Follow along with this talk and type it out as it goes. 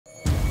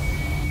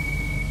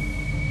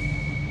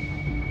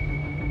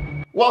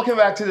Welcome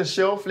back to the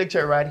show.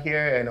 Flickchat right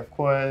here, and of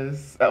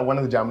course, one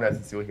of the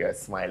Jaminas is still here,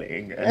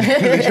 smiling and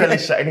literally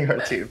shining her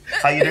teeth.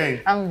 How you doing?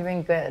 I'm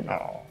doing good.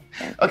 Oh.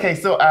 Okay,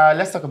 so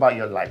let's talk about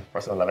your life,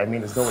 personal life. I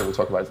mean, there's no way we'll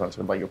talk about it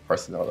about your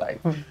personal life.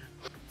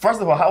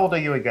 First of all, how old are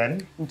you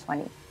again? I'm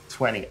 20.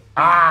 20.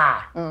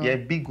 You're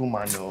a big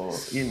woman, though.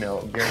 You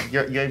know,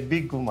 you're a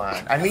big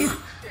woman. I mean,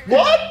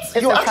 what?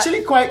 You're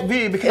actually quite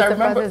big because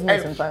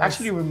I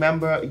actually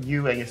remember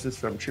you and your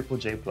sister from Triple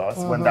J Plus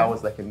when that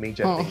was like a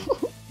major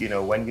thing. You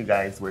know, when you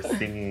guys were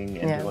singing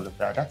and doing all of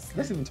that.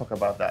 Let's even talk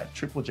about that.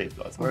 Triple J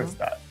Plus, where is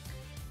that?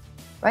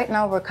 Right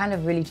now, we're kind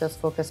of really just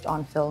focused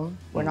on film.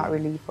 We're not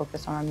really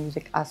focused on our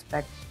music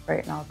aspect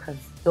right now because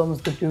film's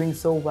doing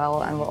so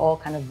well and we're all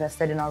kind of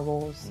vested in our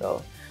roles.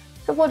 So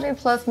Triple J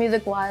Plus,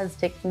 music-wise,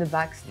 taking the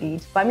back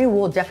seat. But I mean,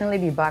 we'll definitely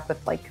be back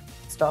with like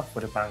stuff.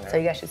 With a banger. So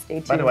you guys should stay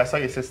tuned. By the way, I saw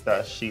your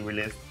sister. She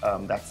released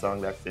that song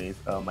that says,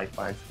 "My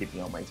fans keep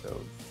me on my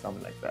toes,"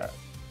 something like that.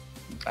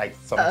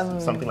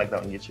 Something like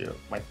that on YouTube.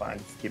 My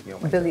fans keep me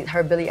on my toes.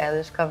 Her Billie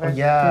Eilish cover. Oh,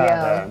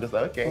 yeah. I'm just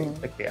like,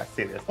 okay, I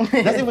see this.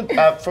 Let's even,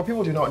 for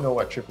people who do not know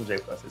what Triple J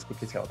Plus is,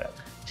 quickly tell them.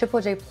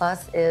 Triple J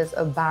Plus is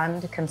a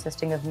band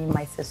consisting of me and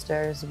my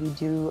sisters. We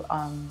do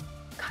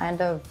kind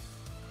of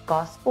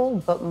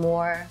gospel, but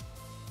more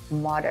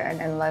modern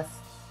and less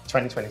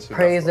 2022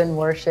 praise gospel. And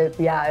worship.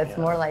 Yeah, it's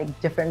more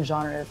like different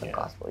genres of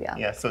gospel.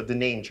 Yeah. So the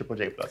name Triple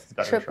J Plus has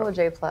got Triple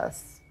J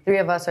Plus. 3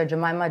 of us are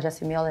Jemima,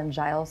 Jessimiel, and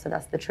Giles, so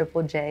that's the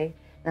Triple J.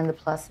 And the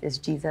plus is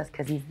Jesus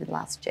because he's the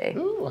last J.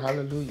 Ooh,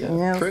 hallelujah.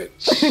 Yeah.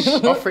 Preach.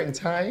 Offering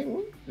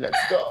time. Let's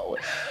go.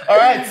 All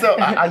right, so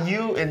are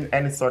you in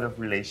any sort of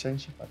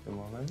relationship at the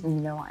moment?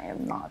 No, I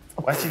am not.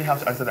 Why did you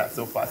have to answer that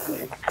so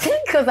fastly?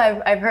 Because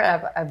I've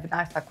been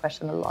asked that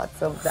question a lot,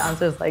 so the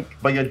answer is like...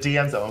 But your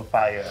DMs are on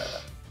fire.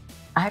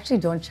 I actually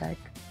don't check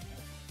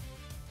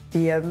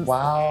DMs.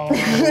 Wow.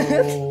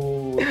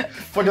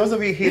 For those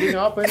of you hitting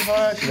up with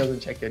her, she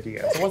doesn't check your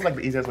DMs. So what's like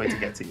the easiest way to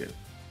get to you?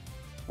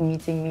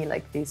 Meeting me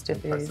like face to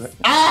face.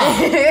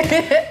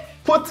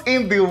 Put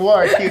in the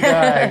work, you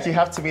guys. You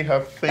have to meet her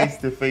face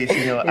to face,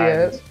 you know,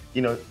 and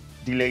you know,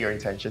 delay your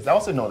intentions. I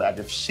also know that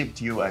they've shipped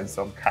you and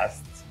some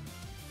cast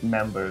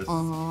members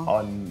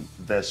on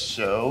the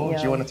show.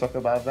 Do you want to talk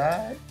about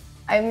that?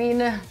 I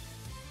mean,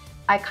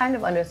 I kind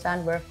of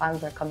understand where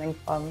fans are coming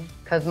from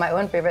because my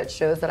own favorite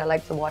shows that I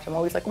like to watch, I'm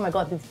always like, oh my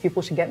God, these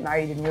people should get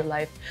married in real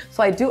life.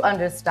 So I do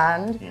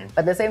understand,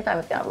 but at the same time,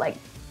 it's kind of like,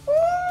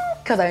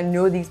 because I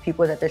know these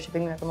people that they're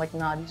shipping me with. I'm like,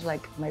 nah, these are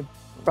like my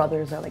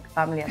brothers or like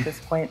family at this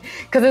point.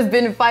 Because it's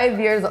been 5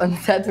 years on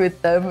set with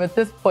them. At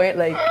this point,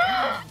 like,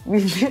 we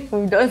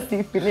don't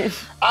see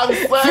finish.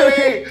 I'm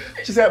sorry.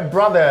 She said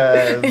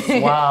brothers.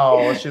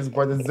 Wow, she's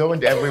brother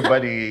zoned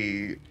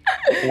everybody.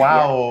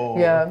 Wow.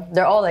 Yeah,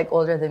 they're all like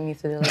older than me,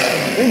 so they're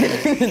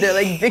like, they're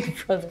like big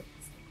brothers.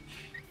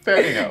 Fair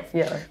enough.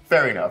 Yeah.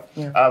 Fair enough.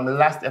 Yeah. The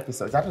last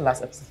episode, is that the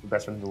last episode for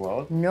Best Friend in the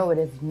World? No, it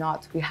is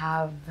not. We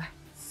have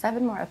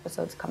 7 more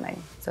episodes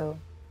coming. So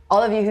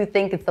all of you who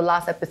think it's the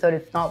last episode,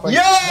 it's not. We're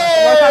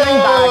coming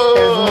back.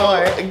 There's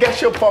more.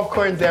 Get your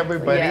popcorns,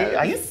 everybody. Yeah.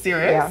 Are you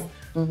serious? Yeah.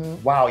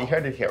 Wow, you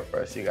heard it here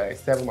first, you guys.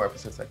 7 more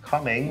episodes are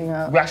coming.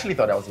 Yeah. We actually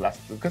thought that was the last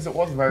episode because it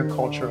was very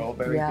cultural,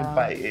 very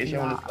goodbye-ish.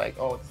 Everyone was like,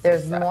 oh,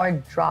 there's more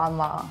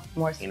drama,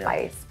 more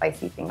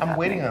spicy things. I'm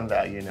waiting on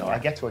that, you know. I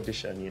get to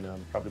audition, you know,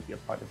 and probably be a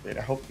part of it.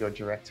 I hope your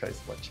director is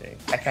watching.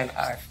 I can't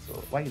ask,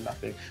 so why are you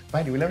laughing?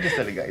 By the way, let me just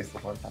tell you guys the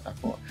one that I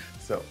thought.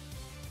 So,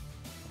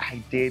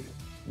 I did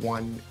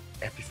 1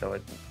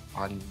 episode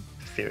on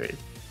the series.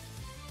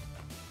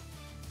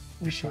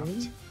 You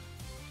shocked?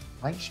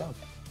 Why are you shocked?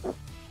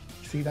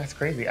 See, that's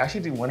crazy. I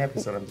actually did 1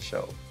 episode on the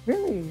show.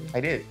 Really? I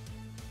did.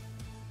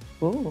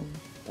 Ooh.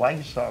 Why are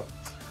you shocked?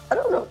 I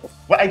don't know.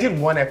 Well, I did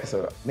 1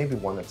 episode, maybe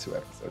 1 or 2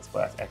 episodes,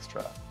 but that's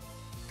extra.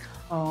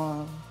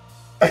 Oh.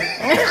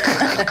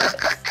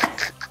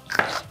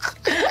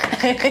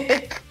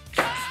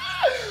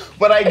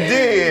 But I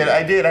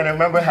did, and I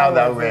remember how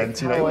that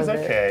went. You know, it was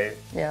okay.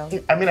 Yeah.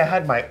 I mean, I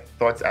had my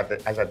thoughts at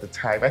the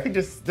time. I think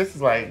this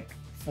is like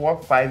 4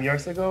 or 5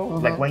 years ago,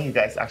 like when you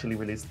guys actually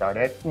really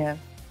started. Yeah.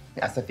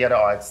 As a theater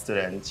arts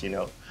student, you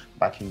know,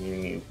 back in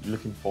uni,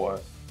 looking for,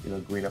 you know,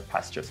 greener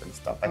pastures and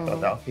stuff. I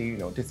thought that, okay, you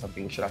know, this is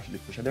something you should actually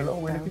push. And they're like, oh,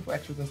 we're looking for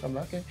extras and stuff. I'm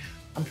like, okay,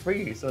 I'm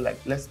free, so like,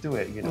 let's do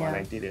it, you know, and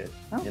I did it.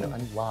 You know,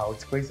 and wow,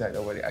 it's crazy that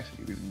nobody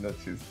actually really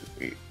noticed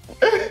it.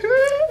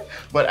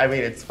 But I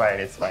mean, it's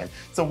fine, it's fine.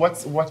 So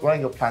what are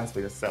your plans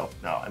for yourself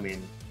now? I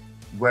mean,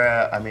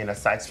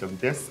 aside from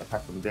this,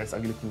 apart from this, are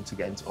you looking to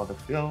get into other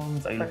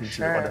films? Are you looking to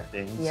do other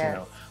things? Yes. You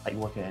know, are you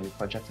working on any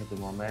project at the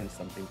moment? Is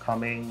something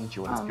coming? Do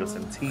you want to spill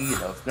some tea?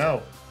 Let us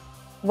know.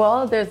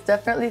 Well, there's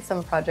definitely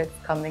some projects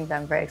coming that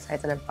I'm very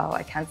excited about.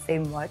 I can't say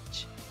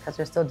much because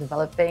we're still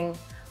developing.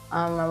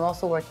 I'm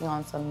also working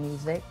on some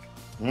music.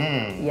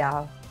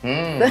 Yeah.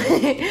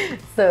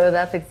 So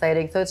that's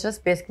exciting. So it's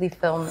just basically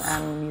film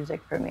and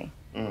music for me.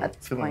 at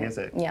this Film and point.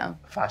 music. Yeah.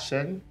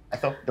 Fashion. I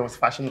thought there was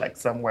fashion like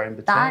somewhere in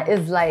between. That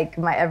is like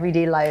my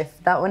everyday life.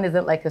 That one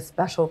isn't like a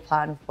special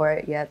plan for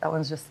it yet. That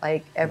one's just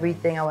like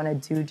everything I want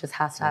to do just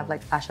has to have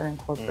like fashion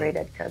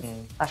incorporated because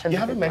fashion. You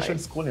haven't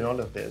mentioned school in all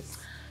of this.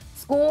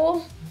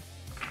 School.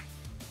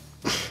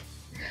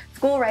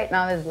 School right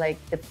now is like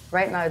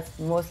it's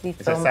mostly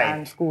film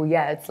and school.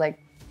 Yeah, it's like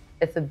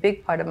it's a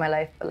big part of my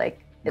life, but like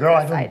it's Girl, a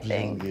I don't side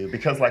blame thing. you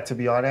because, like, to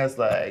be honest,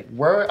 like,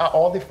 where are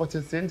all the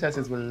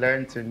photosynthesis we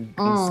learned in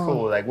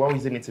school? Like, what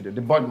was it need to do?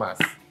 The bud mass.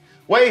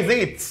 Where is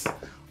it?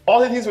 All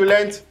the things we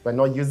learned, we're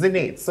not using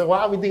it. So why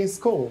are we doing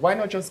school? Why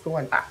not just go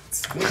and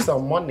act? Make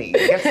some money,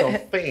 get some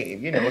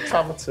fame, you know,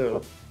 travel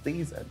to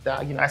these and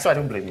that. You know, so I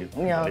don't blame you.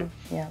 Yeah,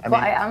 yeah. But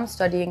I am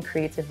studying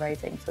creative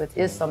writing, so it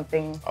is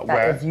something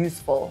that is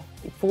useful.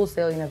 Full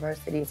Sail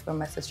University is where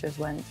my sisters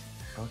went.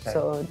 Okay.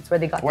 So it's where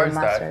they got Where their is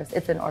that? masters.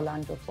 It's in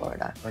Orlando,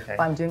 Florida. Okay.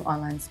 But I'm doing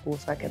online school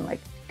so I can like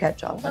get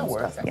jobs That and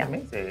works. stuff. That's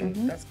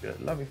amazing. That's good.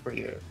 Love it for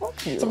you.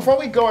 Thank you. So before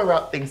we go and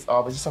wrap things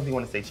up, is there something you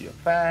want to say to your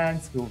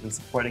fans who've been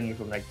supporting you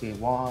from like day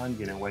one,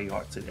 you know, where you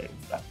are today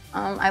and stuff?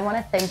 I want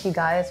to thank you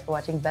guys for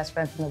watching Best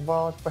Friends in the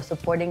World, for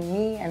supporting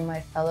me and my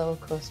fellow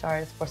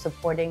co-stars, for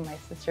supporting my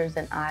sisters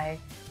and I,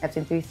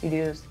 Neptune 3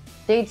 Studios.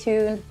 Stay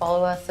tuned,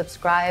 follow us,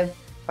 subscribe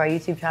to our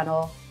YouTube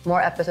channel.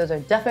 More episodes are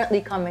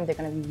definitely coming. They're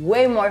going to be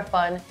way more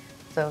fun.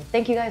 So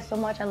thank you guys so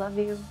much. I love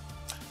you.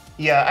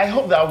 Yeah, I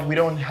hope that we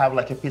don't have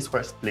like a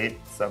P-square split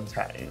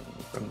sometime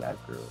from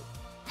that group.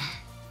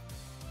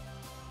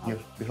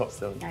 We hope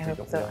so. I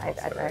hope so.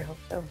 I hope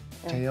so.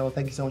 Yeah. JL,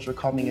 thank you so much for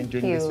coming and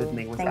doing this with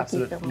me. It was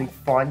absolutely so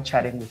fun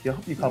chatting with you. I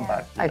hope you come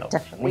back. You I know,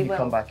 definitely when you will.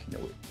 come back, you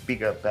know, with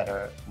bigger,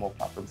 better, more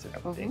platforms and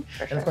everything.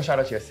 For And of course, shout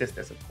out to your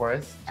sisters, of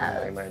course,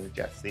 Yes. Jemima and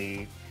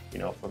Jessie, you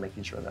know, for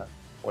making sure that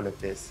all of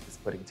this is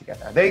putting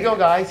together. There you go,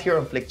 guys. Here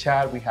on Flick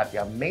Chat, we have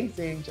the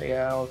amazing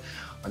JL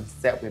on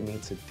set with me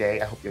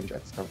today. I hope you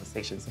enjoyed this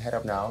conversation. So head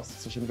up now,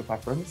 social media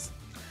platforms.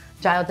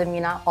 Jael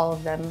Demina, all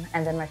of them.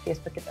 And then my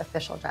Facebook is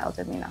official Jael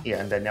Demina. Yeah,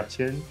 and then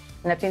Neptune.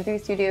 Neptune 3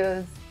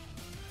 Studios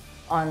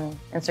on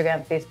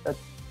Instagram, Facebook,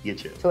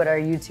 YouTube. Twitter,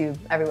 YouTube,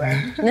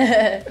 everywhere.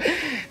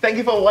 Thank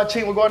you for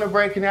watching. We're going to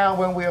break now.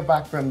 When we are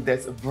back from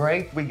this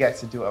break, we get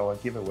to do our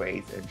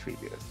giveaways and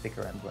trivia. Stick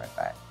around, we'll be right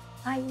back.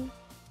 Bye.